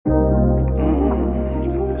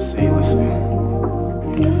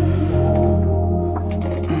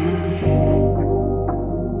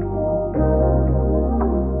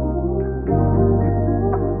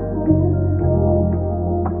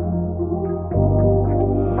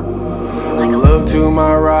Look to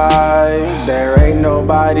my right, there ain't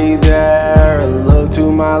nobody there. Look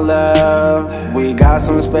to my left, we got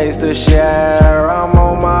some space to share. I'm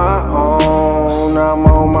on my own, I'm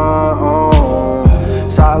on my own.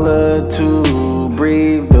 Solitude,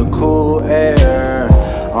 breathe the cool air.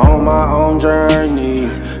 On my own journey,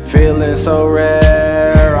 feeling so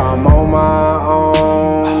rare. I'm on my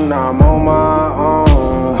own, I'm on my own.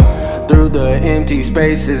 Through the empty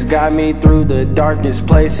spaces, got me through the darkest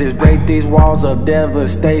places. Break these walls of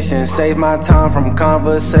devastation, save my time from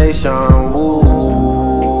conversation.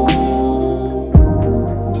 Woo.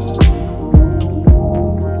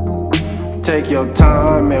 Take your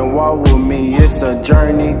time and walk with me. It's a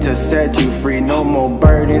journey to set you free. No more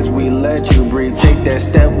burdens, we let you breathe. Take that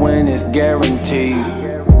step when it's guaranteed.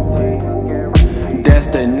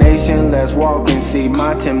 Destination, let's walk and see.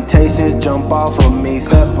 My temptations jump off of me.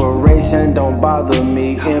 Separation don't bother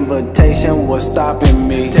me. Invitation, what's stopping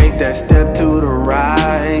me? Take that step to the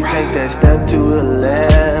right, take that step to the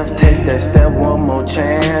left. Take that step, one more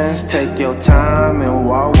chance. Take your time and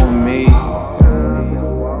walk with me.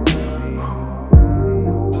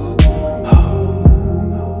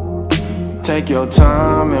 Take your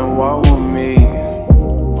time and walk with me.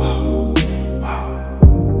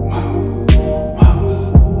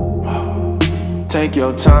 Take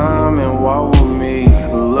your time and walk with me.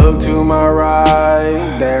 Look to my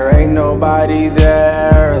right, there ain't nobody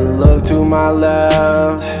there. Look to my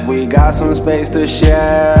left, we got some space to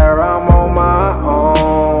share. I'm on my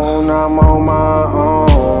own, I'm on my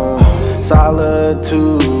own.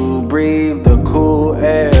 Solitude, breathe the cool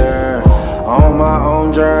air. On my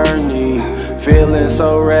own journey, feeling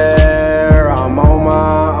so rare. I'm on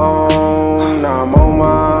my own, I'm on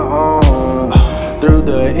my own. Through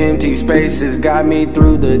the empty spaces, got me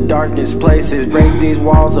through the darkest places. Break these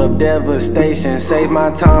walls of devastation, save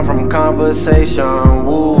my time from conversation.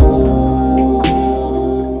 Woo.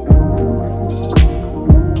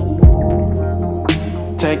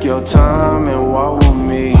 Take your time and walk with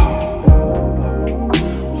me.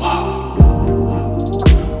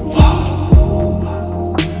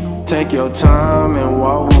 Take your time and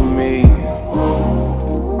walk with me.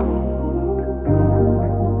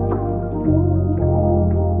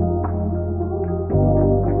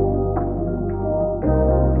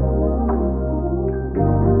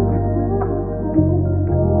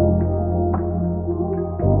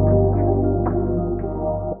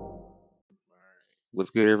 What's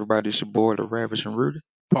good, everybody? It's your boy, the Ravish and Rudy,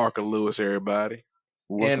 Parker Lewis, everybody.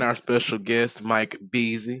 And our special guest, Mike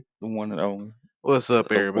Beasy. the one and only. What's up,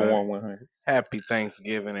 The everybody? Born 100. Happy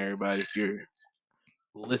Thanksgiving, everybody. If you're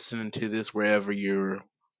listening to this wherever you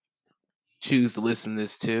choose to listen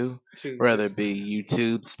this to, whether it be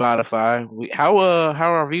YouTube, Spotify. How are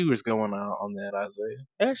our viewers going on that, Isaiah?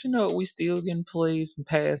 Actually, no, we still getting plays from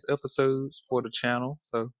past episodes for the channel,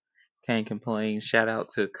 so can't complain. Shout out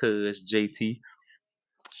to Cuz JT.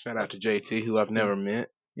 Shout out to JT, who I've never met.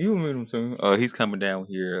 You met him too. He's coming down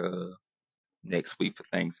here next week for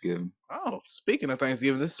Thanksgiving. Oh, speaking of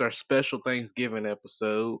Thanksgiving, this is our special Thanksgiving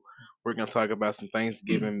episode. We're gonna talk about some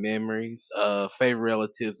Thanksgiving memories, favorite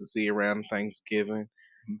relatives to see around Thanksgiving,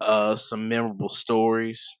 some memorable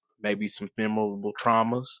stories, maybe some memorable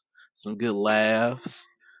traumas, some good laughs.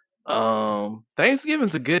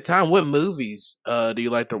 Thanksgiving's a good time. What movies do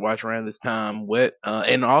you like to watch around this time? What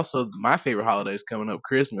and also my favorite holiday is coming up,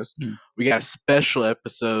 Christmas. We got a special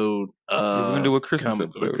episode We're gonna do a Christmas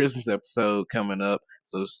episode. Christmas episode coming up.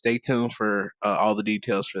 So stay tuned for all the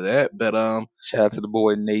details for that. But Shout out to the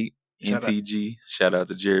boy Nate, Shout out. NTG. Shout out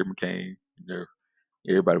to Jerry McCain.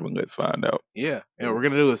 Everybody will let's find out. Yeah, and we're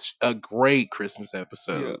gonna do a great Christmas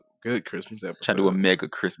episode. Yeah. Good Christmas episode. Try to do a mega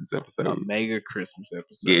Christmas episode. A mega Christmas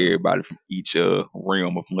episode. Get everybody from each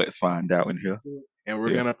realm of let's find out in here. And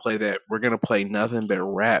we're gonna play that. We're gonna play nothing but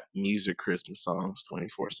rap music Christmas songs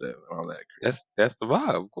 24/7. All that. That's the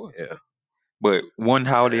vibe, of course. Yeah. But one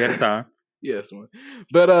holiday at a time. Yes, one.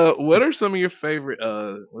 But what are some of your favorite?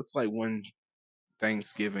 What's like one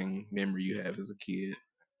Thanksgiving memory you have as a kid?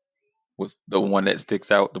 What's the one that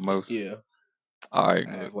sticks out the most? Yeah. All right.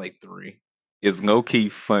 I have like 3. It's low key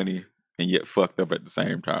funny and yet fucked up at the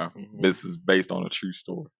same time. Mhm. This is based on a true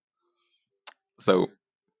story. So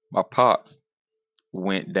my pops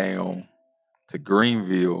went down to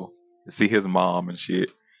Greenville to see his mom and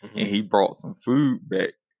shit, and he brought some food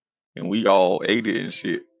back, and we all ate it and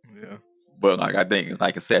shit. Yeah. But like I think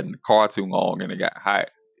like it sat in the car too long and it got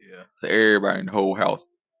hot. Yeah. So everybody in the whole house,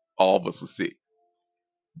 all of us was sick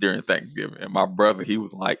during Thanksgiving. And my brother, he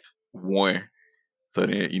was like 1. So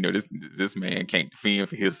then, this man can't fend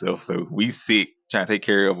for himself. So we sick trying to take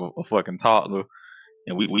care of a fucking toddler.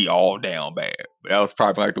 and we all down bad. That was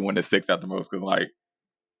probably like the one that sticks out the most because like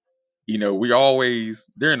we always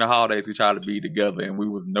during the holidays we try to be together, and we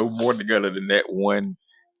was no more together than that one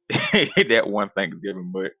that one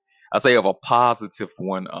Thanksgiving. But I say of a positive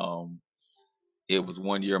one, it was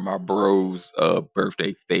one year my bro's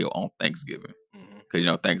birthday fell on Thanksgiving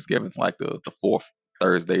because Thanksgiving's like the fourth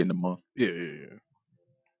Thursday in the month. Yeah.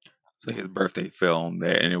 So his birthday fell on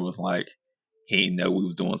that, and it was like he didn't know we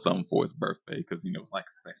was doing something for his birthday because like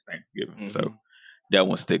that's Thanksgiving. So that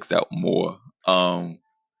one sticks out more. And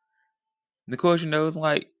of course, it's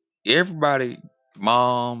like everybody,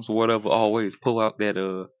 moms, whatever, always pull out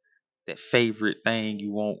that favorite thing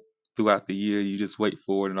you want throughout the year. You just wait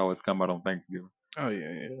for it and always come out on Thanksgiving. Oh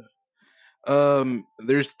yeah.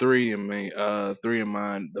 There's three in me. Three in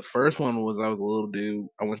mine. The first one was I was a little dude.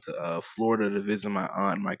 I went to Florida to visit my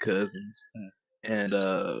aunt and my cousins, and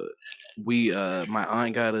my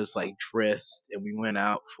aunt got us like dressed, and we went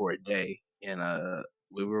out for a day, and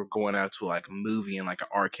we were going out to like a movie and like an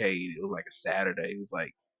arcade. It was like a Saturday. It was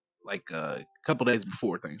like a couple days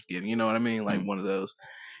before Thanksgiving. You know what I mean? Like one of those.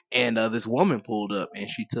 And this woman pulled up, and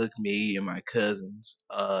she took me and my cousins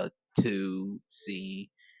to see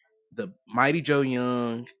the Mighty Joe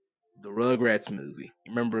Young, the Rugrats movie.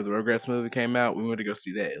 Remember the Rugrats movie came out? We went to go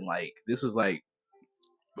see that, and like this was like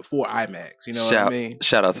before IMAX. You know what I mean?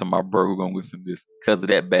 Shout out to my bro who gonna listen to this. Because of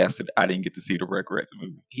that bastard, I didn't get to see the Rugrats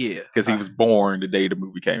movie. Yeah, because he was born the day the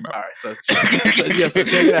movie came out. All right, so check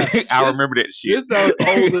it out. I remember that shit. This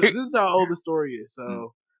is how old the story is.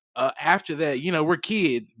 So. After that, we're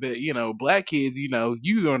kids, but black kids,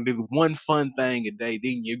 you're gonna do one fun thing a day,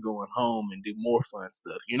 then you're going home and do more fun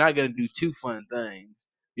stuff. You're not gonna do two fun things.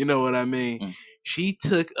 You know what I mean? She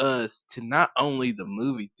took us to not only the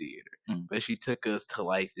movie theater, but she took us to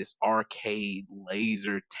like this arcade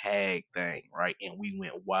laser tag thing, right? And we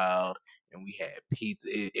went wild, and we had pizza,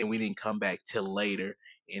 and we didn't come back till later.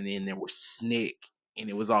 And then there was Snick, and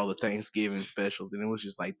it was all the Thanksgiving specials, and it was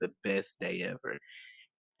just like the best day ever.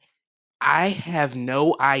 I have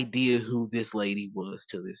no idea who this lady was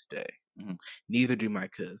to this day. Neither do my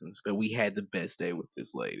cousins, but we had the best day with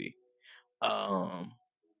this lady.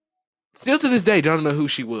 Still to this day, don't know who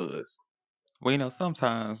she was. Well,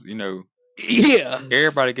 sometimes, yeah,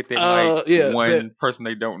 everybody get that one person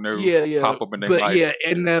they don't know pop up in their life. Yeah,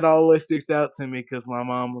 and that always sticks out to me because my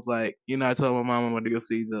mom was like, I told my mom I wanted to go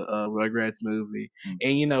see the Rugrats movie,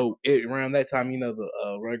 and around that time,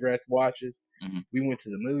 the Rugrats watches. We went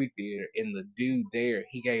to the movie theater, and the dude there,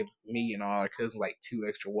 he gave me and all our cousins like 2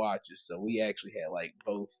 extra watches, so we actually had like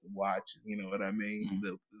both watches. You know what I mean?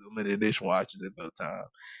 The limited edition watches at the time,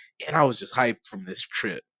 and I was just hyped from this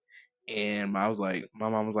trip. And my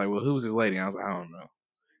mom was like, well, who's this lady? And I was like, I don't know.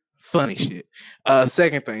 Funny shit.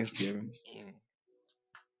 Second Thanksgiving.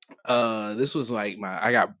 This was like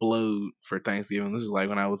I got blowed for Thanksgiving. This was like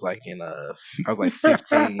when I was like I was like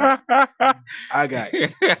 15. I got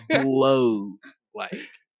blowed like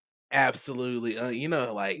absolutely.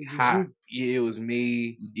 Like hot. Yeah, it was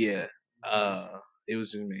me. Yeah. It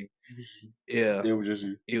was just me. Yeah. It was just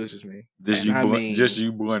you. It was just me. Just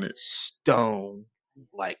you blunted. Stone.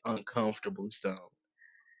 Like uncomfortably stoned.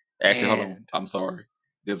 Actually, hold on. I'm sorry.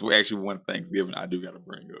 There's actually one Thanksgiving I do got to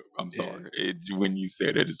bring up. I'm sorry. When you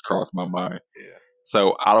said it, it's crossed my mind. Yeah.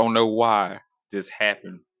 So I don't know why this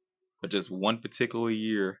happened, but just one particular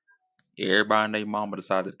year, everybody and their mama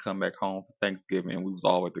decided to come back home for Thanksgiving, and we was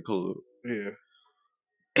all at the club. Yeah.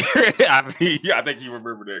 I think you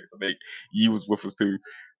remember that. I think you was with us too,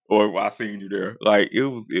 or I seen you there. Like it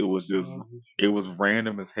was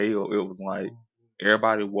random as hell. It was like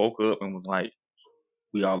everybody woke up and was like,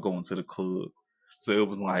 we all going to the club. So it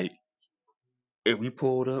was like, if we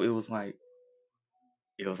pulled up, it was like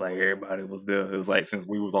everybody was there. It was like, since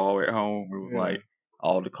we was all at home, it was like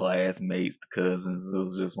all the classmates, the cousins. It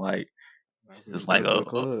was just like, it was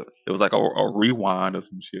like a rewind or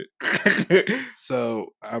some shit.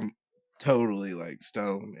 So I'm totally like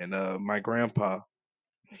stoned, and my grandpa,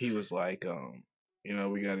 he was like,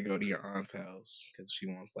 we got to go to your aunt's house because she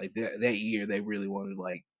wants like that year they really wanted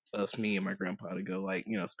like me and my grandpa to go like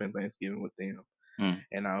spend Thanksgiving with them.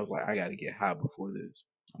 And I was like, I got to get high before this.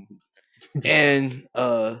 And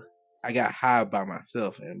I got high by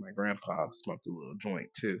myself, and my grandpa smoked a little joint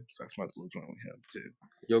too, so I smoked a little joint with him too.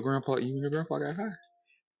 You and your grandpa got high?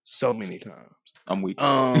 So many times. I'm weak.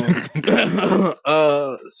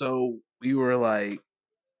 So we were like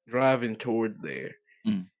driving towards there,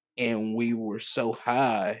 and we were so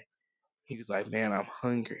high. He was like, "Man, I'm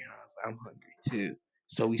hungry." And I was like, "I'm hungry too."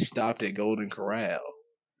 So we stopped at Golden Corral,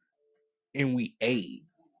 and we ate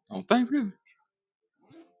on Thanksgiving.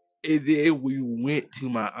 And then we went to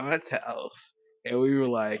my aunt's house, and we were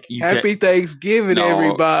like, You "Happy Thanksgiving, No,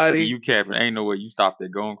 everybody!" you capping. Ain't no way you stopped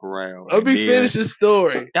at Golden Corral. Let me finish the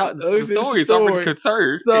story. The story is already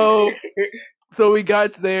concerned. So we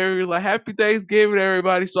got there. We were like, "Happy Thanksgiving,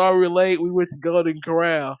 everybody!" Sorry we're late. We went to Golden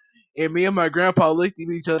Corral, and me and my grandpa looked at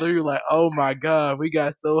each other. We were like, "Oh my god, we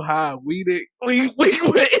got so high. We went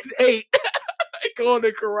and ate at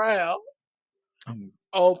Golden Corral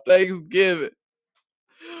on Thanksgiving."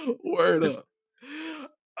 Word up.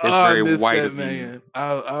 I very miss white that of you. man.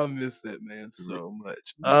 I miss that man so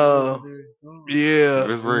much. Yeah, Yeah,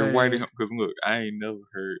 it's very white of man. him. Cause look, I ain't never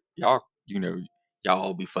heard y'all. You know,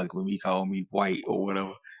 y'all be fucking with me, call me white or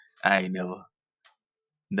whatever. I ain't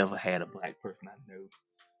never had a black person I know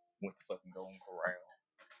went to fucking Golden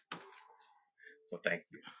Corral for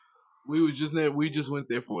Thanksgiving. We just went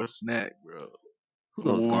there for a snack, bro. Who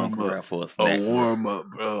goes Golden Corral for a snack? A warm up,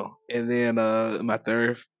 bro. And then my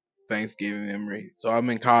third Thanksgiving memory. So I'm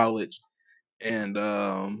in college, and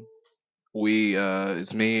we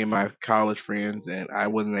it's me and my college friends, and I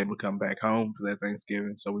wasn't able to come back home for that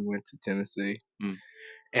Thanksgiving, so we went to Tennessee,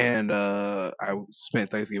 and I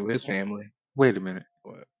spent Thanksgiving with his family. Wait a minute.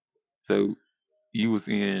 What? So you was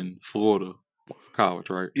in Florida for college,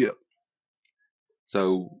 right? Yeah.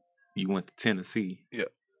 So you went to Tennessee. Yeah.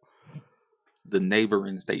 The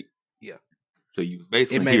neighboring state. Yeah. So you was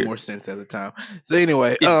basically it made here. more sense at the time. So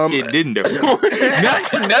anyway, it didn't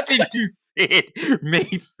though. nothing you said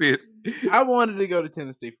made sense. I wanted to go to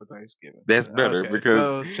Tennessee for Thanksgiving. That's better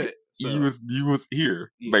because you was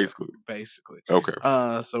here, yeah, basically.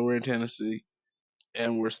 Okay. So we're in Tennessee,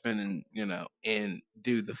 and we're spending, and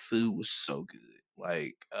dude, the food was so good.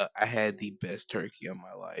 Like, I had the best turkey of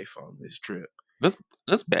my life on this trip. Let's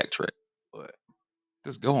backtrack. What?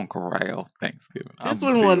 Just Golden Corral Thanksgiving. This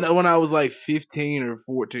was when I was like 15 or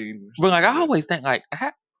 14. But like I always think, like,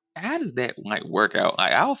 how does that like work out?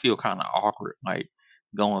 Like I would feel kind of awkward, like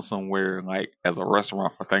going somewhere like as a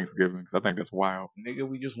restaurant for Thanksgiving, because I think that's wild. Nigga,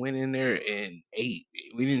 we just went in there and ate.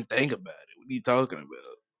 We didn't think about it. What are you talking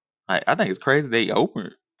about? Like I think it's crazy they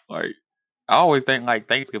open. Like I always think like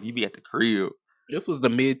Thanksgiving you be at the crib. This was the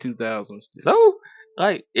mid 2000s. So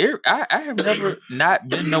like I have never not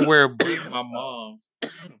been nowhere but my mom's,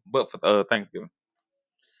 but for Thanksgiving.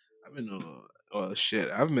 I've been shit.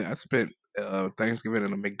 I spent Thanksgiving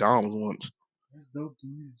in a McDonald's once. That's dope to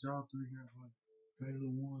me. The job three got like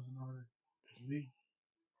favorite ones and all that. Me.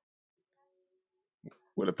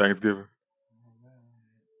 With a Thanksgiving.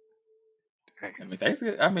 I mean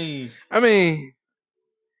Thanksgiving. I mean,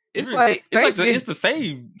 it's like Thanksgiving. It's the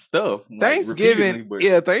same stuff. Thanksgiving,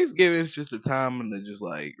 Thanksgiving is just a time to just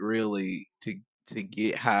like really to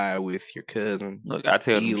get high with your cousin. Look, I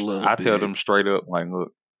tell them straight up, like,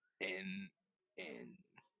 look, and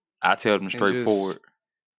I tell them straightforward.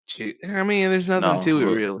 I mean, there's nothing to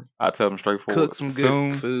it really. I tell them straightforward. Cook some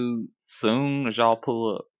good food. Soon as y'all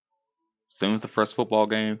pull up, soon as the first football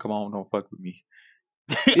game, come on, don't fuck with me.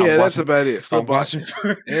 Yeah, that's about it. Football.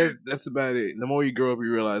 That's about it. The more you grow up,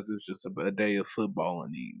 you realize it's just a day of football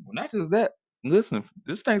and eating. Well, not just that. Listen,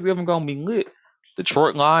 this Thanksgiving gonna be lit.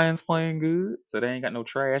 Detroit Lions playing good, so they ain't got no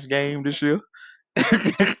trash game this year.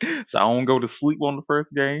 So I don't go to sleep on the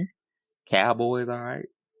first game. Cowboys, all right.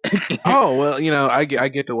 Oh well, I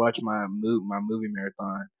get to watch my movie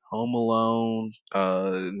marathon. Home Alone,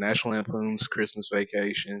 National Lampoon's Christmas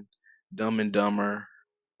Vacation, Dumb and Dumber,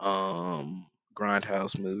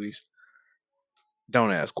 Grindhouse movies.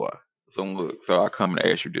 Don't ask why. So look, I come to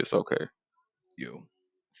ask you this, okay? You.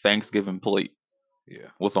 Thanksgiving plate. Yeah.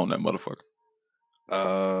 What's on that motherfucker?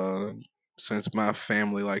 Since my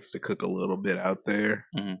family likes to cook a little bit out there,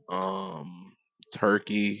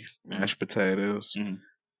 turkey, mashed potatoes,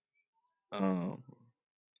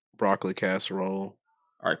 broccoli casserole.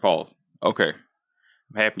 All right, pause. Okay.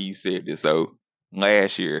 I'm happy you said this. So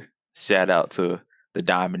last year, shout out to the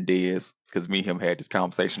Diamond Dez, because me and him had this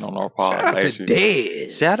conversation on our pod last year.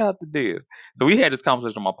 Shout out to Dez. So we had this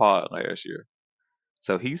conversation on my pod last year.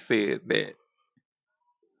 So he said that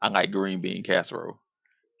I like green bean casserole.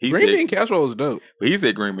 Green bean casserole is dope. But he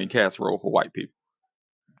said green bean casserole for white people.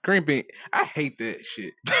 Green bean, I hate that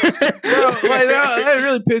shit. That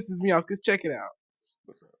really pisses me off. Cause check it out.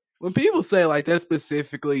 What's up? When people say like that's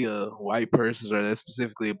specifically a white person's or that's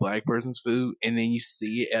specifically a black person's food, and then you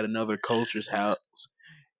see it at another culture's house,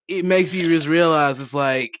 it makes you just realize it's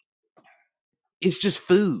like it's just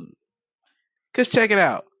food. Cause check it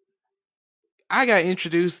out. I got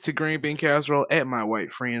introduced to green bean casserole at my white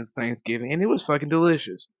friend's Thanksgiving, and it was fucking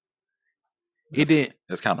delicious.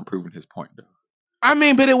 That's kind of proving his point, though. I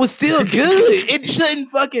mean, but it was still good. It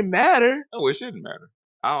shouldn't fucking matter. No, it shouldn't matter.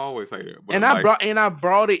 I always say that. But I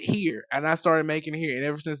brought it here, and I started making it here, and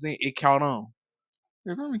ever since then, it caught on.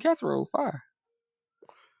 The green bean casserole, fire.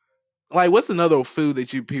 Like, what's another food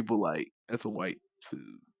that you people like? That's a white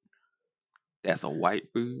food. That's a white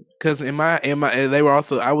food. Cause in my they were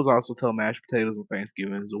also I was also told mashed potatoes on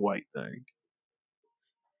Thanksgiving is a white thing.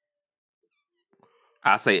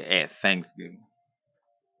 I say at Thanksgiving.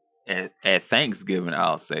 At Thanksgiving,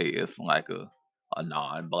 I'll say it's like a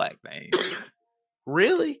non-black thing.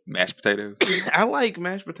 Really? Mashed potatoes. I like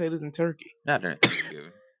mashed potatoes and turkey. Not during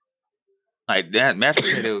Thanksgiving. Like that, mashed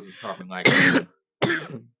potatoes is probably like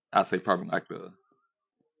I'll say probably like the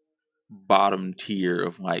bottom tier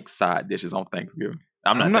of like side dishes on Thanksgiving.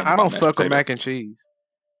 I don't fuck with mac and cheese.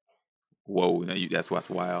 Whoa, that's what's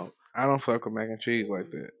wild. I don't fuck with mac and cheese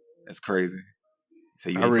like that. That's crazy. So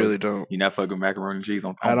I really don't. You're not fucking with macaroni and cheese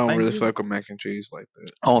on I don't really fuck with mac and cheese like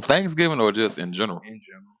that. On Thanksgiving or just in general? In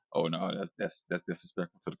general. Oh no, that's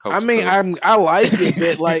disrespectful to the culture. I mean, I like it,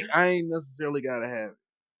 but like I ain't necessarily gotta have it.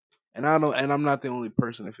 And I'm not the only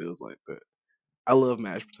person that feels like that. I love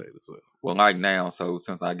mashed potatoes. So. Well, like now, so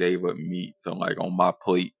since I gave up meat, so like on my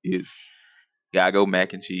plate is gotta go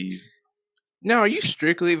mac and cheese. Now, are you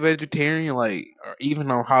strictly vegetarian? Like, or even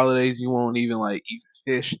on holidays, you won't even like eat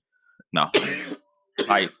fish? No.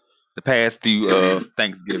 Like the past few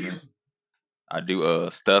Thanksgivings, I do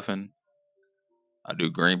stuffing. I do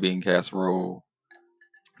green bean casserole.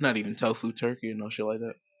 Not even tofu turkey or no shit like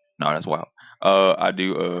that. No, that's wild. I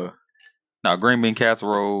do green bean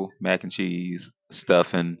casserole, mac and cheese,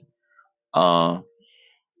 stuffing,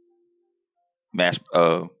 mashed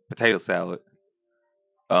potato salad,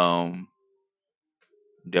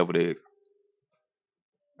 deviled eggs.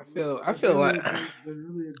 I feel like that's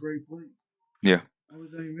really a great plate. Yeah. Only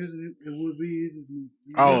thing missing it would be is meat.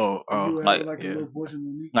 Like a little portion of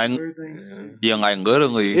meat. Like, everything. Yeah, like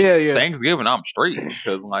literally. Yeah. Thanksgiving, I'm straight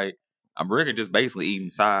because like I'm really just basically eating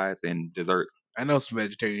sides and desserts. I know some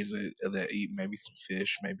vegetarians that eat maybe some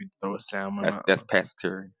fish, maybe throw a salmon. That's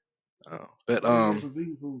pescatarian. But That's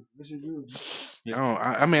vegan food. That shit good.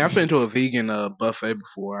 Yeah. I mean, I've been to a vegan buffet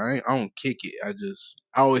before. I don't kick it.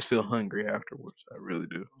 I always feel hungry afterwards. I really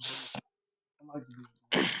do. I like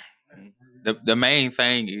it. The main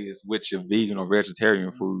thing is with your vegan or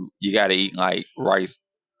vegetarian food, you gotta eat like rice.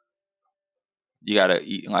 You gotta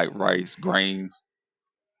eat like rice, grains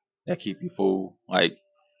that keep you full. Like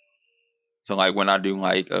so, like when I do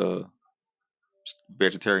like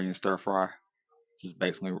vegetarian stir fry, just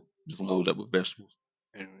basically just load up with vegetables.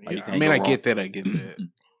 Yeah, I mean, I get that.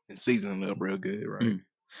 And season it up real good, right?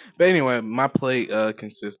 But anyway, my plate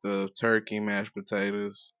consists of turkey, mashed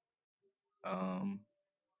potatoes,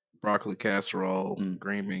 broccoli casserole,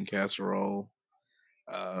 green bean casserole,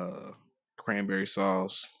 cranberry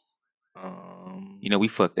sauce. We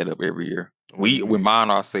fuck that up every year. We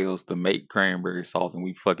remind ourselves to make cranberry sauce, and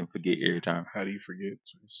we fucking forget every time. How do you forget?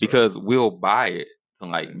 Because we'll buy it to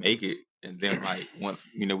like make it, and then like once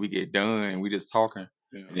we get done and we just talking,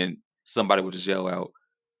 and then somebody would just yell out,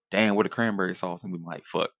 "Damn, what a cranberry sauce!" And we like,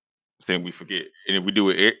 "Fuck." Then we forget, and if we do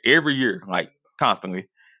it every year, like constantly,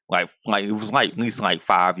 like it was like at least like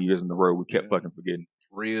 5 years in a row, we kept fucking forgetting.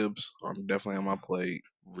 Ribs, I'm definitely on my plate.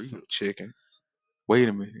 Some chicken. Wait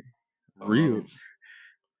a minute, ribs.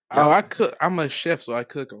 I cook. I'm a chef, so I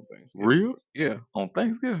cook on Thanksgiving. Ribs? Yeah, on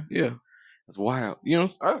Thanksgiving. Yeah, that's wild.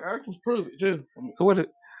 I can prove it too. So what?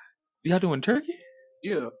 Y'all doing turkey?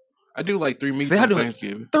 Yeah, I do like 3 meats on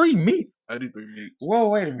Thanksgiving. 3 meats? I do 3 meats. Whoa,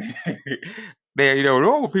 wait a minute. There,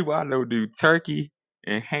 normal people I know do turkey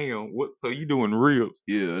and ham. So you doing ribs?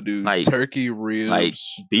 Yeah, I do like turkey, ribs, like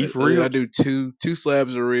beef ribs. I do two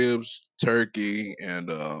slabs of ribs, turkey, and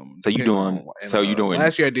So you doing? You doing?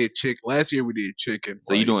 Last year I did chicken. Last year we did chicken.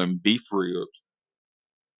 So you doing beef ribs?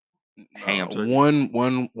 Ham turkey.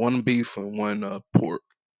 One beef and one pork.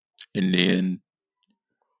 And then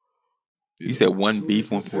you said one beef,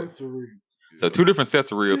 one pork. So 2 different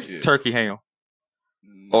sets of ribs, turkey, ham.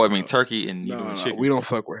 Oh, I mean turkey and you doing chicken. We don't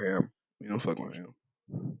fuck with ham. We don't fuck with ham.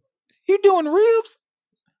 You doing ribs?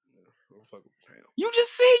 We don't fuck with ham. You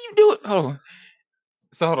just said you do it. Oh,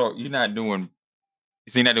 so hold on. You're not doing.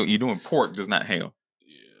 You're doing pork, just not ham.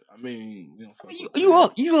 Yeah, I mean, we don't fuck with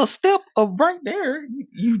ham. You a step of right there.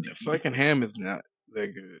 You fucking ham is not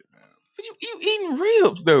that good, man. But you eating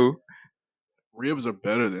ribs though. Ribs are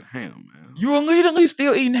better than ham, man. You are literally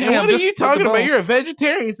still eating ham. And what are you talking about? You're a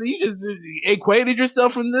vegetarian, so you just equated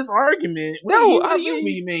yourself from this argument. What do you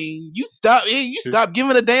mean? You stop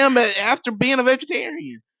giving a damn after being a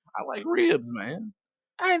vegetarian. I like ribs, man.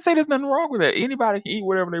 I didn't say there's nothing wrong with that. Anybody can eat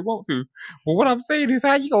whatever they want to. But what I'm saying is,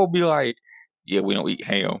 how you gonna be like, yeah, we don't eat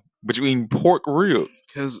ham, but you eating pork ribs?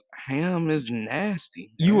 Because ham is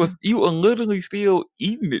nasty. Man. You are literally still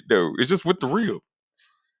eating it though. It's just with the rib.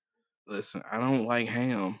 Listen, I don't like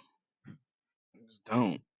ham. I just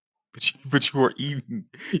don't. But you are eating.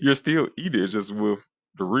 You're still eating it just with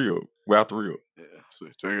the rib, without the rib. Yeah, so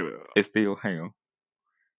check it out. It's still ham.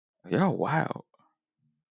 Y'all wild.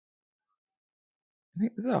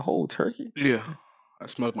 Is that a whole turkey? Yeah, I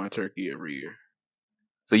smoke my turkey every year.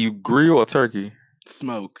 So you grill a turkey.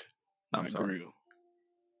 Smoke, I'm not sorry. grill.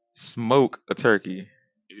 Smoke a turkey.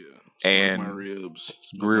 Yeah, smoke my And ribs.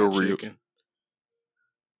 Smoke grill my ribs. chicken.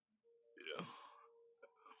 Yeah,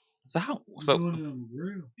 So how? You So doing it on the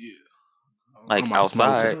grill? yeah. like On my outside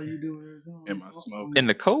That's smoker. how you do it every time? In my smoker. in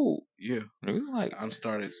the cold. Yeah, It was like I'm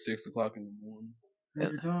starting at 6 o'clock in the morning.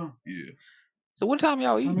 Every time? Yeah. so. What time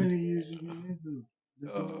y'all How eating? many years you been into?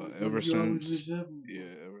 Ever you always since. been chefing?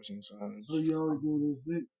 Yeah, ever since I So you always do it at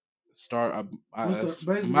 6? start.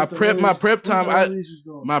 Basically, My what's the prep. My earliest- prep what's the time. earliest you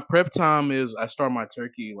start? My prep time is I start my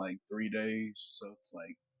turkey like 3 days, so it's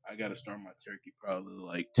like I gotta start my turkey probably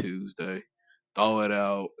like Tuesday, thaw it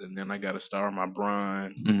out, and then I gotta start my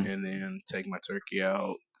brine, and then take my turkey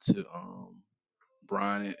out to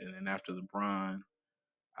brine it, and then after the brine,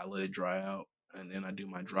 I let it dry out, and then I do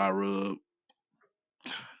my dry rub,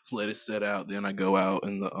 let it set out, then I go out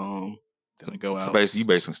in the then I go So out. basically, you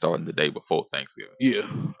basically starting the day before Thanksgiving. Yeah.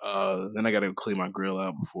 Then I gotta clean my grill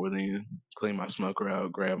out before then. Clean my smoker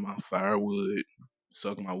out. Grab my firewood.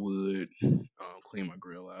 Suck my wood. Clean my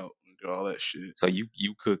grill out. And do all that shit. So you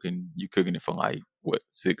cooking it for like what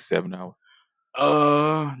 6-7 hours?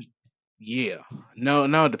 Yeah. No,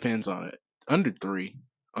 it depends on it. Under 3.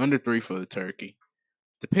 Under 3 for the turkey.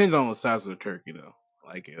 Depends on the size of the turkey though.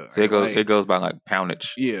 Like So it goes by like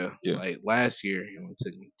poundage. Yeah. Yeah. Like last year it only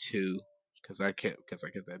took me 2. Cause I kept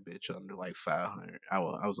that bitch under like 500. I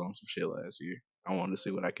was on some shit last year. I wanted to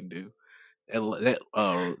see what I can do.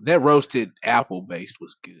 That roasted apple based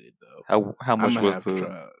was good though. How I'm much gonna was have to the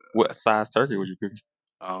try. what size turkey was you cooking?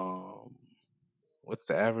 What's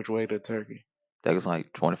the average weight of turkey? That was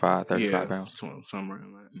like 25, 35 Yeah, pounds. somewhere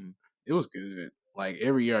around that. Mm. It was good. Like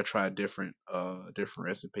every year I tried different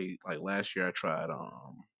recipe. Like last year I tried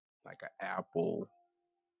like an apple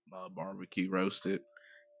barbecue roasted.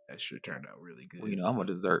 That shit turned out really good. Well, you know, I'm a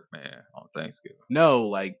dessert man on Thanksgiving. No,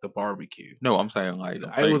 like the barbecue. No, I'm saying like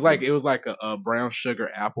It was like a brown sugar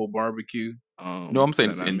apple barbecue. No, I'm saying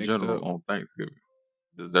that I in mixed general up. on Thanksgiving.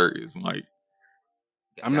 Dessert is like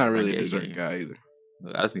I'm not really a bring dessert in. guy either.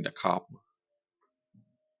 Look, I just need a copper.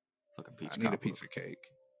 Fucking peach I need cobbler. a piece of cake,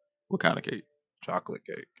 What kind of cake? chocolate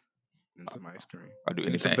cake, and some ice cream. I do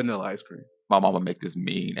And some anything. vanilla ice cream. My mama make this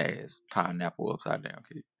mean ass pineapple upside down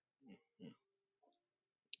cake.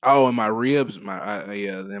 Oh, and my ribs, then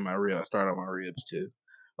my ribs. I started on my ribs too.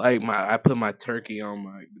 Like I put my turkey on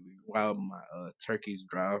while my turkey's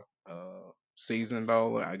dry, seasoned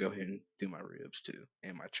all. I go ahead and do my ribs too,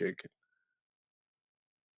 and my chicken.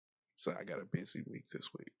 So I got a busy week this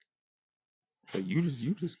week. So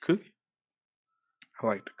you just cook it. I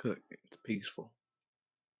like to cook. It's peaceful.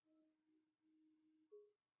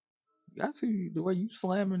 Got to the way you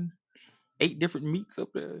slamming 8 different meats up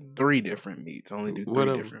there. 3 different meats. Only do 3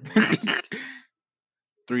 Whatever. different meats.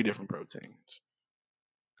 3 different proteins.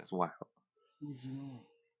 That's wild. What you doing?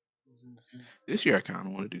 This year I kind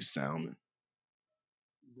of want to do salmon.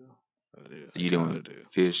 So you doing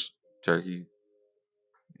fish, turkey?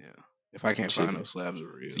 Yeah. If I can't chicken. find no slabs of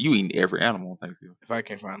ribs. So you eating every animal on Thanksgiving? If I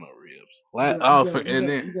can't find no ribs. You got a place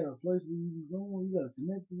where you be going. You got to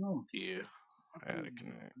connect to something. Yeah. I gotta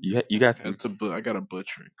connect. You got to. I got a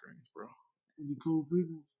butcher in Greensboro. Is it cool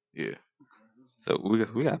people? Yeah. So we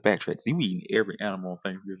got backtrack. See, we eating every animal on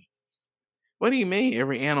Thanksgiving. What do you mean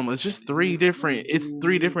every animal? It's just 3 different. It's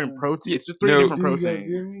 3 different proteins. It's just 3 different proteins. You got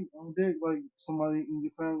deer meat on deck, like somebody in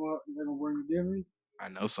your family is gonna bring you deer meat. I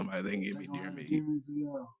know somebody that can give me deer meat. Deer meat for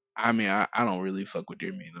y'all. I mean, I don't really fuck with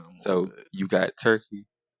deer meat no more. So but you got turkey.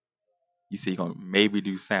 You say you're gonna maybe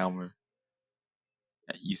do salmon.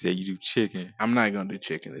 You said you do chicken. I'm not gonna do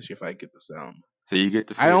chicken this year if I get the salmon. So you get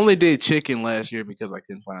the fish. I only did chicken last year because I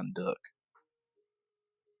couldn't find duck.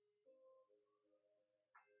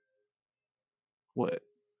 What?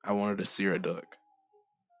 I wanted to sear a duck.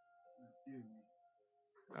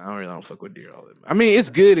 I don't fuck with deer all that. I mean, it's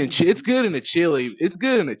good in it's good in the chili. It's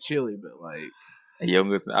good in the chili, but like. And yo,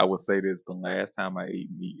 listen, I would say this: the last time I ate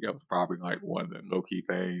meat, that was probably like one of the low key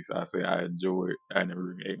things I say I enjoyed. I never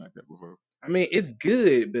really ate like that before. I mean, it's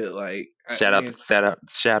good, but like. Shout out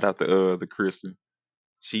to the Kristen.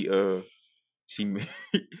 She made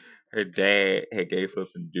her dad had gave her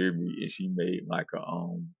some deer meat and she made like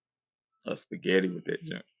a spaghetti with that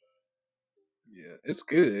junk. Yeah, it's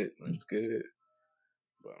good. It's good.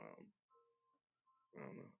 But I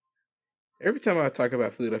don't know. Every time I talk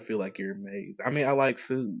about food, I feel like you're amazed. I mean, I like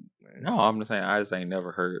food, man. No, I'm just saying. I just ain't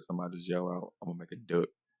never heard somebody just yell out, "I'm gonna make a duck."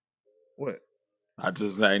 What? I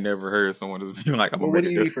ain't never heard someone just be like, "I'm Well, gonna what make do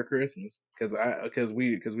a you eat duck." for Christmas? Because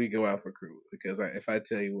we go out for crew. If I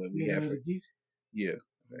tell you what we have for yeah,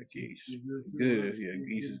 that geese, good. Yeah,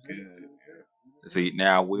 geese is good. Yeah. So see,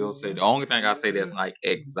 now I will say the only thing I say that's like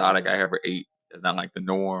exotic I ever ate. That's not like the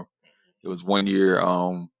norm. It was one year.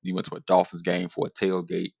 We went to a Dolphins game for a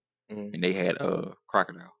tailgate, Mhm. and they had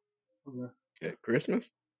crocodile. At Christmas?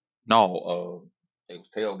 No, it was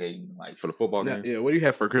tailgating like for the football No, game. yeah. What do you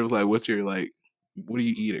have for Christmas? Like, what's your like? What do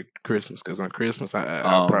you eat at Christmas? Because on Christmas, I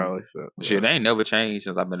Um, probably felt, Shit, they ain't never changed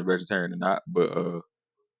since I've been a vegetarian or not. But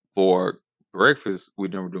for breakfast, we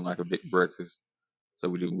never do like a big breakfast. So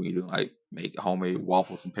we do like make homemade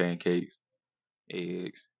waffles and pancakes,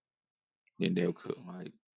 eggs. Then they'll cook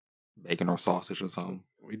like bacon or sausage or something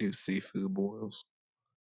we do seafood boils.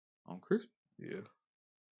 on Christmas. Yeah,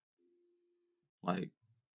 Like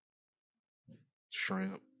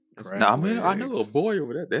shrimp, crab no, I mean I know a legs. boy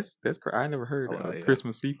over there. That's I never heard of Yeah.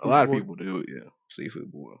 Christmas A seafood. lot of boil. people do it. Yeah,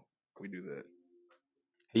 seafood boil. We do that.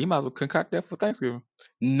 You might as well concoct that for Thanksgiving.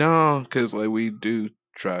 No, because like we do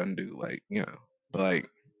try and do like but like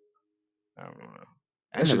I don't know.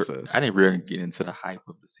 That's just us. I didn't really get into the hype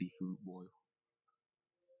of the seafood boil.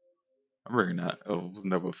 I'm really not. I was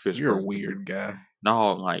never a fish You're a person. weird guy.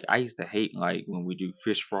 No, like I used to hate like when we do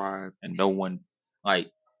fish fries and no one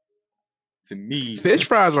like to me Fish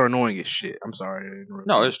fries are annoying as shit. I'm sorry to interrupt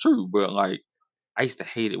No, you. it's true, but like I used to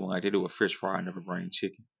hate it when like they do a fish fry and never bring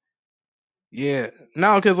chicken. Yeah,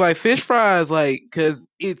 no, because like fish fries, like, because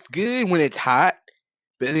it's good when it's hot,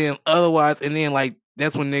 but then otherwise, and then like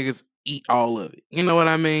that's when niggas eat all of it. You know what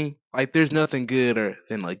I mean? Like, there's nothing gooder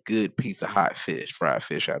than like good piece of hot fish, fried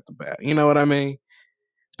fish out the bat. You know what I mean?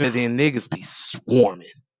 But then niggas be swarming.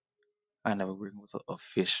 I never really was a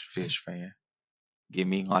fish fan. Give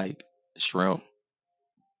me like shrimp,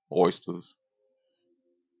 oysters,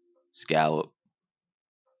 scallop.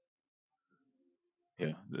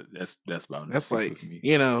 Yeah, that's about enough That's like, seafood for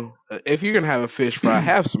me. if you're gonna have a fish fry,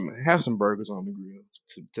 have some burgers on the grill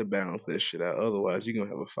to balance that shit out. Otherwise, you're gonna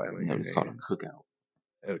have a fight on your It's called a hands. cookout.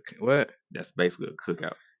 Okay, what? That's basically a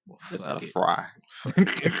cookout. Well, That's fuck not a it. fry. Fuck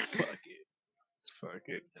it. Fuck it. Fuck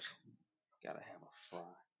it. Gotta have a fry.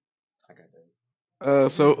 I got that.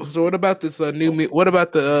 So what about this what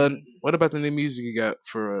about the new music you got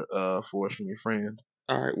for us from your friend?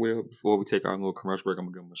 All right, well, before we take our little commercial break, I'm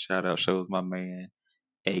gonna give him a shout out. Shows my man,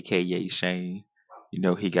 aka Shane. You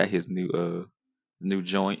know, he got his new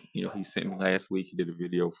joint. You know, he sent me last week. He did a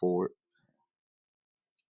video for it.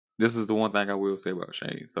 This is the one thing I will say about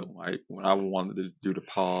Shane. So, like, when I wanted to do the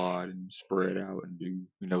pod and spread out and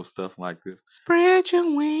do stuff like this, Spread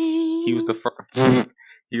your wings. he was the first.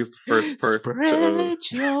 He was the first person. Spread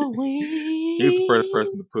your wings. He was the first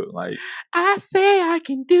person to put like. I say I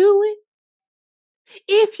can do it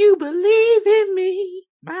if you believe in me,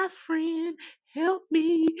 my friend. Help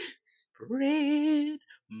me spread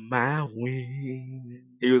my wings.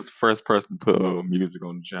 He was the first person to put music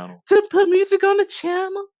on the channel. To put music on the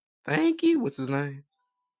channel. Thank you. What's his name?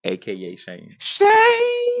 AKA Shane.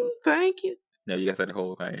 Shane. Thank you. No, you gotta say the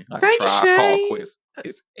whole thing. Like Thank you, Tribe Called Shane. Quest.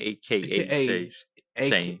 It's AKA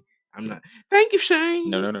Shane. I'm not. Thank you, Shane.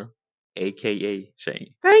 No. AKA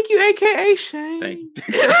Shane. Thank you, AKA Shane. Thank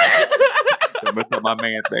you. Don't mess up my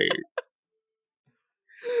man's name.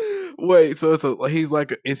 Wait, so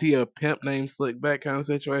is he a pimp named Slickback kind of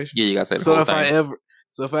situation? Yeah, you gotta say the whole thing.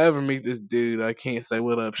 If I ever meet this dude, I can't say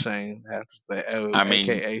what up, Shane. I have to say,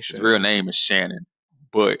 AKA Shane. His real name is Shannon,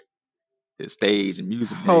 but his stage and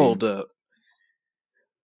music name. Hold up.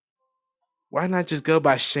 Why not just go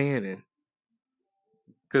by Shannon?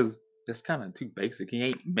 Because that's kind of too basic. He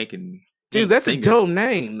ain't making. Dude, that's a dope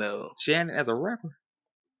name though. Shannon as a rapper.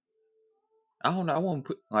 I don't know. I want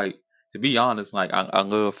to put to be honest, I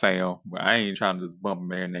love fam, but I ain't trying to just bump a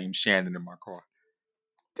man named Shannon in my car.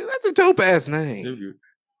 Dude, that's a dope ass name.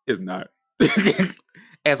 It's not.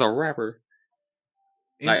 As a rapper.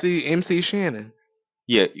 MC Shannon.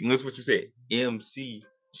 Yeah, listen what you said. MC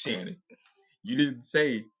Shannon. You didn't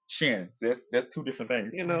say Shannon. That's two different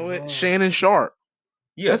things. You know what? Shannon Sharp.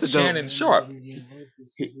 Yeah, that's Shannon Sharp.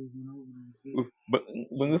 But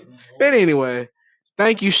anyway,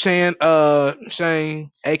 thank you, Shane,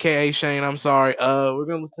 aka Shane. I'm sorry. We're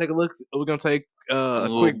gonna take a look. We're gonna take a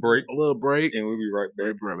little break, and we'll be right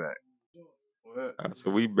back. We'll be right back.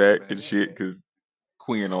 So we back and shit because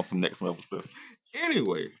Queen on some next level stuff.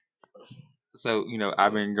 Anyway, so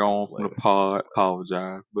I've been gone from the pod.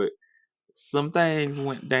 Apologize, but some things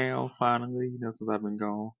went down finally. Since I've been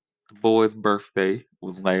gone. The boy's birthday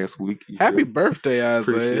was last week. You Happy feel? birthday,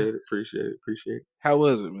 Isaiah. Appreciate it. How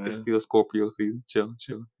was it, man? It's still Scorpio season. Chilling.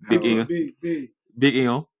 How Big was M. Big. Big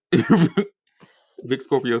M. Big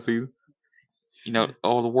Scorpio season. You know,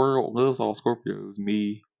 all the world loves all Scorpios.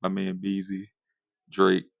 Me, my man Beezy,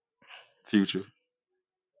 Drake, Future.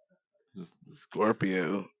 Just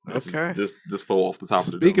Scorpio. Okay. Just fall off the top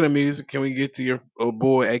of the Speaking dome. of music, can we get to your old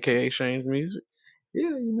boy, aka Shane's music? Yeah,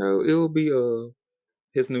 you know, it'll be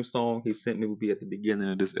his new song he sent me will be at the beginning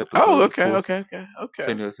of this episode. Oh, of okay, course.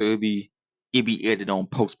 okay. So it'll be edited on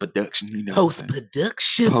post production. You know, Post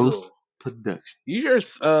production. post production. You heard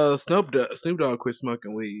Snoop Dogg quit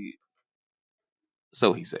smoking weed.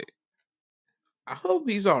 So he said. I hope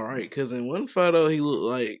he's all right, because in one photo he looked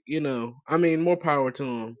like, I mean, more power to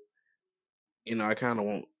him. I kind of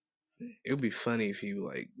want. It would be funny if he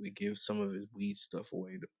would give some of his weed stuff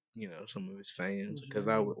away to some of his fans, because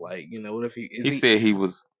I would what if He said he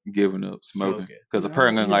was giving up smoking because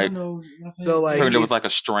apparently apparently there was like a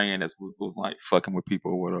strand that was like fucking with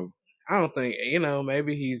people or whatever. I don't think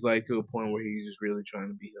maybe he's like to a point where he's just really trying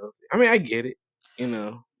to be healthy. I mean, I get it,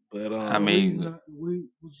 but I mean, what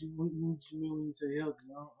you mean when you say healthy?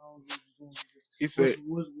 I don't get what you're saying. He said,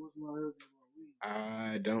 what's not healthy about weed?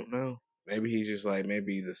 I don't know. Maybe he's just like,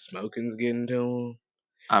 maybe the smoking's getting to him.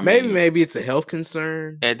 I mean, Maybe it's a health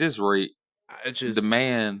concern. At this rate, The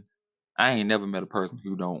man, I ain't never met a person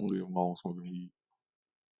who don't live long smoking weed.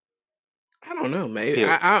 I don't know, maybe.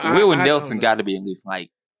 Willie Nelson got to be at least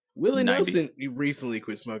like Willie 90. Nelson. You recently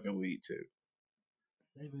quit smoking weed too.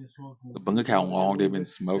 They've been smoking. But look how long they've been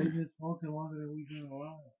smoking. They've been smoking longer than we've been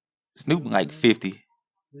alive. Snoop like 50.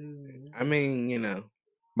 I mean,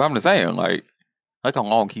 But I'm just saying, like how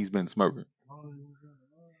long he's been smoking.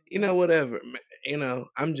 Whatever.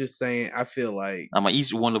 I'm just saying. I feel like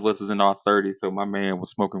each one of us is in our 30s, so my man was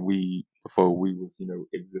smoking weed before we was,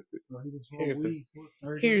 existed. Here's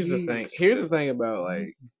the thing. Here's the thing about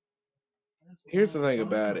Here's the thing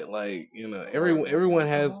about it. Everyone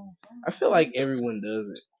has. I feel like everyone does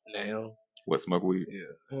it now. What, smoke weed? Yeah,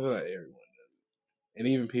 I feel like everyone does it, and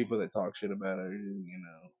even people that talk shit about it,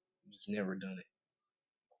 just never done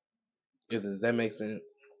it. Does that make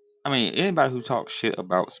sense? I mean, anybody who talks shit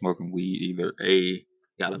about smoking weed either A,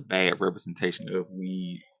 got a bad representation of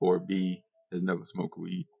weed, or B, has never smoked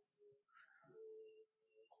weed.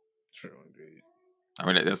 True, indeed. I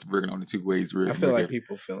mean, that's really only two ways. Really, I feel like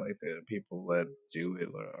people feel like that people that do it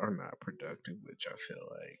are not productive, which I feel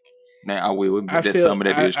like. Now I will admit that some of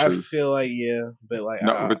that is true. I feel like but like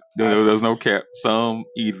there's no cap. Some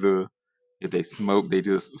either if they smoke, they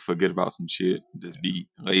just forget about some shit, just be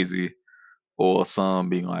lazy, or some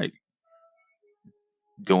being like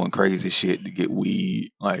doing crazy shit to get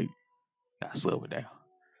weed. Like, gotta slow it down.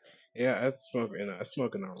 Yeah, I smoke and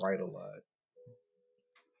I write a lot.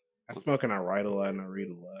 I smoke and I write a lot and I read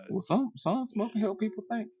a lot. Well, some smoking help people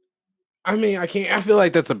think. I mean, I feel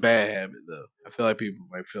like that's a bad habit though. I feel like people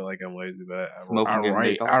might feel like I'm lazy, but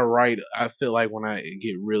I write. I feel like when I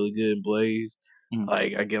get really good and blaze,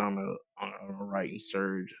 like I get on a writing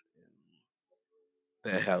surge.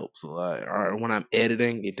 That helps a lot. Or when I'm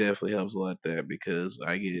editing, it definitely helps a lot there because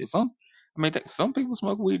I get some people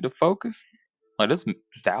smoke weed to focus. Like there's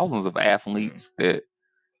thousands of athletes that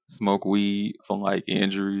smoke weed from like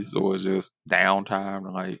injuries or just downtime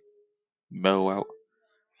to like mellow out.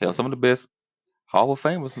 Hell, some of the best Hall of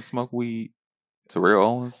Famers to smoke weed. Terrell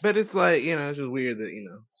Owens. But it's like, it's just weird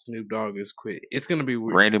that, Snoop Dogg is quit. It's going to be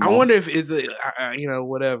weird. Randy Moss. I wonder if it's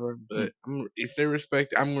whatever. But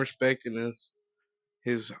I'm respecting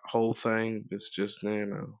his whole thing. It's just,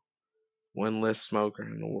 one less smoker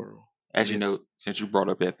in the world. As since you brought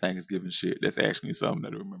up that Thanksgiving shit, that's actually something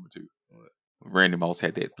that I remember too. What? Randy Moss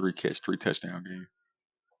had that 3-catch, 3-touchdown game.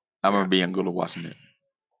 I remember being little watching it.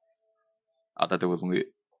 I thought that was lit.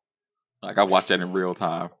 Like I watched that in real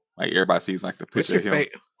time. Like everybody sees like the picture of him.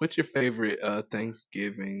 What's your favorite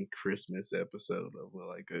Thanksgiving Christmas episode of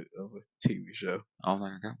a TV show? I don't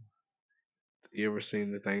think I got one. You ever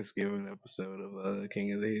seen the Thanksgiving episode of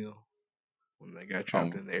King of the Hill when they got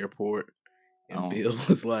trapped in the airport and Bill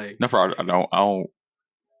was like, "No, I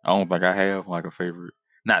don't think I have like a favorite.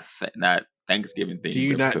 Not Thanksgiving thing.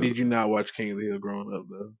 Did you not watch King of the Hill growing up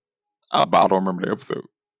though? I don't remember the episode.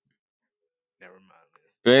 Never mind.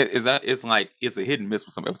 It's a hit and miss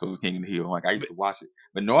with some episodes of King of the Hill. Like I used to watch it,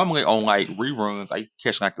 but normally on like reruns, I used to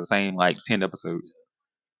catch like the same like 10 episodes.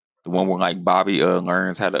 The one where like Bobby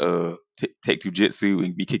learns how to take jujitsu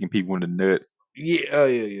and be kicking people in the nuts. Yeah, oh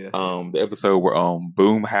yeah. The episode where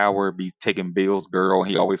Boom Howard be taking Bill's girl.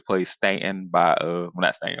 He always plays Stanton by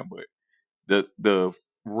not Stanton, but the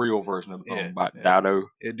real version of the song by Dido.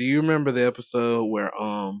 Yeah, do you remember the episode where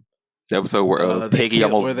The episode where Peggy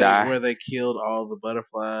killed, almost died. where they killed all the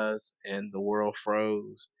butterflies and the world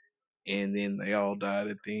froze, and then they all died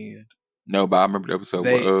at the end. No, but I remember the episode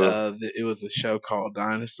They where it was a show called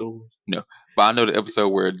Dinosaurs. no, but I know the episode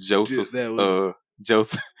where Joseph That was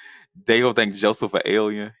Joseph they don't think Joseph an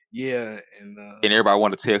alien, yeah, and everybody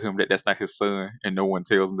want to tell him that that's not his son, and no one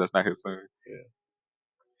tells him that's not his son.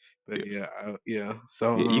 but yeah.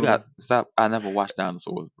 So Yeah, you got stop. I never watched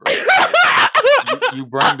Dinosaurs, bro. You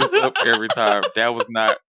bring this up every time. That was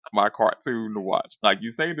not my cartoon to watch. Like you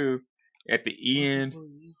say this at the end.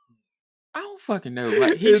 I don't fucking know.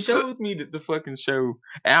 Like he shows me the fucking show.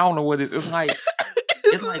 And I don't know what it is. It's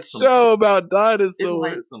like some show about dinosaurs. It's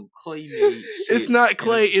like some clay made shit. It's not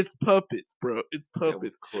clay. It's puppets, bro. It's That was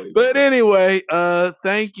puppets. clay. But bro. anyway,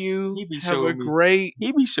 thank you. He be Have a showing me- great.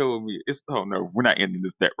 He be showing me. It's oh no, we're not ending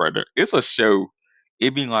this that right there. It's a show.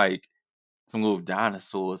 It be like some little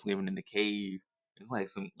dinosaurs living in the cave. It's like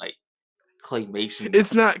some like claymation.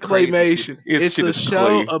 It's not crazy claymation. shit. It's It's shit a is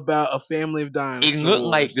show clay. about a family of dinosaurs. It looked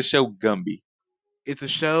like the show Gumby. It's a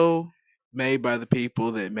show made by the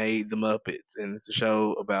people that made the Muppets, and it's a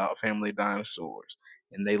show about a family of dinosaurs,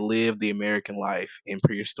 and they lived the American life in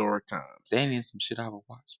prehistoric times. That ain't some shit I would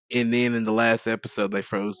watch. And then in the last episode, they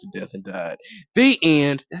froze to death and died. The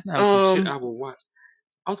end. That's not some shit I would watch.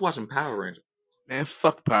 I was watching Power Rangers. Man,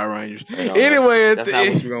 fuck Power Rangers. No, Anyway, that's not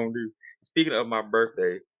what you gonna do. Speaking of my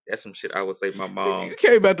birthday, that's some shit I would say my mom. you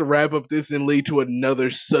came about to wrap up this and lead to another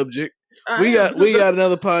subject. We got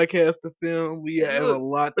another podcast to film. We have a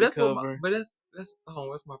lot to cover. But that's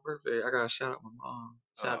my birthday. I gotta shout out my mom.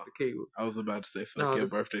 Shout out to Kayla. I was about to say fuck your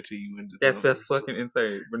birthday to you in That's December. fucking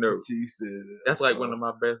insane. But no, She said that's like one of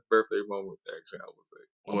my best birthday moments. Actually, I would say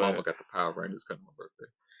my What? mama got the Power Rangers coming my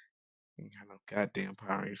birthday. You got no goddamn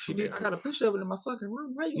Power Rangers. She did. I got a picture of it in my fucking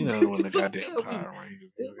room. How You you know when the fucking goddamn tell me? Power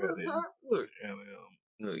Rangers. It was hot. Look,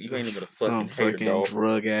 you ain't even a Some fucking hater, fucking dog.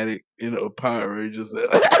 drug addict, Power Rangers.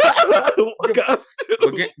 Oh my God,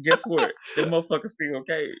 But guess what? That motherfucker still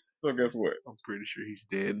okay. So guess what? I'm pretty sure he's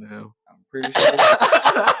dead now. I'm pretty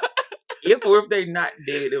sure. If they not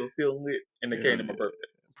dead, it was still lit, and they came to my birthday.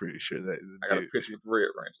 I'm pretty sure that. I got a picture with the Red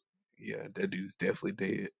Ranger. Yeah, that dude's definitely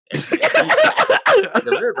dead.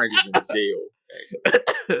 The Red Ranger's in jail.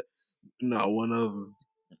 Actually. No, one of them.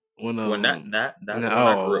 Well, not No, the one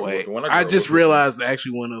I grew up wait. with. The one I grew just up with. realized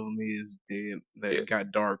actually one of them is dead. That Yeah.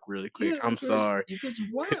 got dark really quick. Yeah, I'm because- sorry. Because you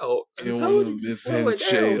wild. I And one told of them you, is slow in it down.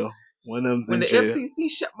 jail. One of them's When in the jail. FCC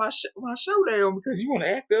shut my show down because you want to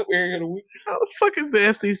act up every other week. How the fuck is the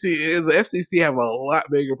FCC? The FCC have a lot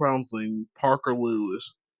bigger problems than Parker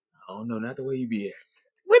Lewis. I don't know, not the way you be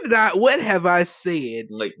What have I said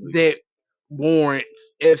lately. that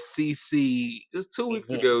warrants FCC? Just 2 weeks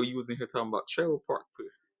ago, you was in here talking about trailer park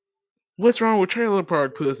pussy. What's wrong with trailer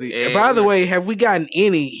park pussy? And By the we- way, have we gotten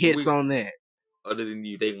any hits on that? Other than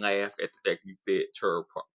you, they laugh at the fact you said trailer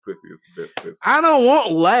park pussy is the best pussy. I don't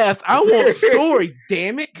want laughs. I want stories.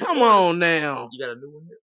 Damn it! Come on now. You got a new one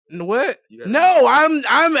here? What? You got a No,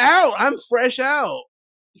 I'm out. I'm fresh out.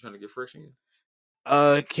 You trying to get fresh in?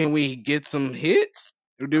 Can we get some hits?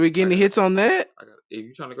 Or do we get any hits on that? If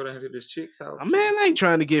you trying to go down to this chick's house, Man, I ain't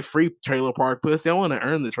trying to get free trailer park pussy. I want to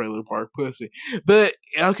earn the trailer park pussy. But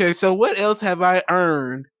okay, so what else have I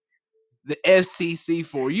earned the FCC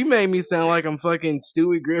for? You made me sound like I'm fucking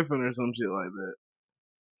Stewie Griffin or some shit like that.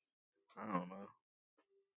 I don't know.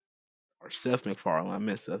 Or Seth MacFarlane. I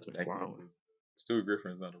miss Seth MacFarlane. Stewie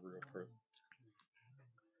Griffin is not a real person.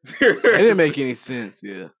 It didn't make any sense.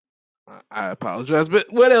 Yeah, I apologize. But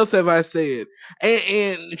what else have I said?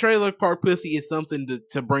 And trailer park pussy is something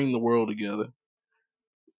to bring the world together.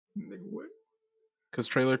 Nigga, what? Cause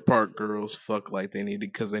trailer park girls fuck like they need to,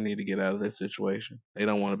 cause they need to get out of that situation. They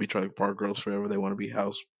don't want to be trailer park girls forever. They want to be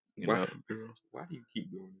house, Why? girls. Why do you keep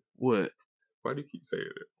doing this? What? Why do you keep saying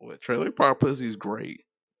that? What? Trailer park pussy is great,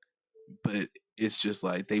 but it's just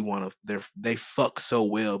like they want to. They fuck so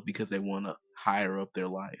well because they want to higher up their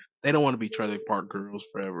life. They don't want to be trailer park girls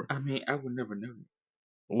forever. I mean, I would never know.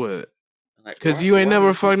 What? Like, Cause why- you ain't why do never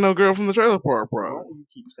you fucked keep- no girl from the trailer park, Why bro. do you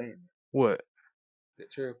keep saying that? What? That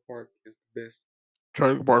trailer park is the best.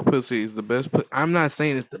 Trailer park pussy is the best. I'm not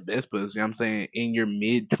saying it's the best pussy. I'm saying in your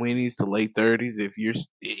mid 20s to late 30s,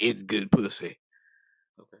 it's good pussy.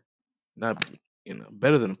 Okay. Not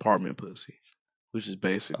better than apartment pussy, which is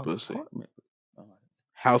basic pussy. Apartment. Oh,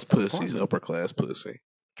 House pussy is apartment. upper class pussy.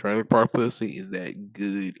 Trailer park pussy is that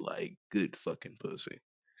good, like good fucking pussy.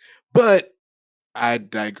 But I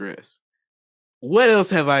digress. What else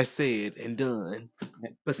have I said and done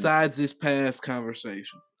besides this past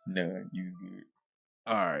conversation? no, you was good.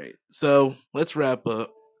 All right, so let's wrap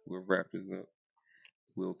up. We'll wrap this up.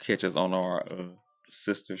 We'll catch us on our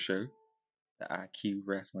sister show. The IQ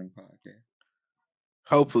Wrestling Podcast.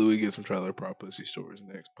 Hopefully, we get some Trailer Park Pussy stories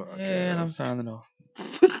next podcast. And I'm signing off.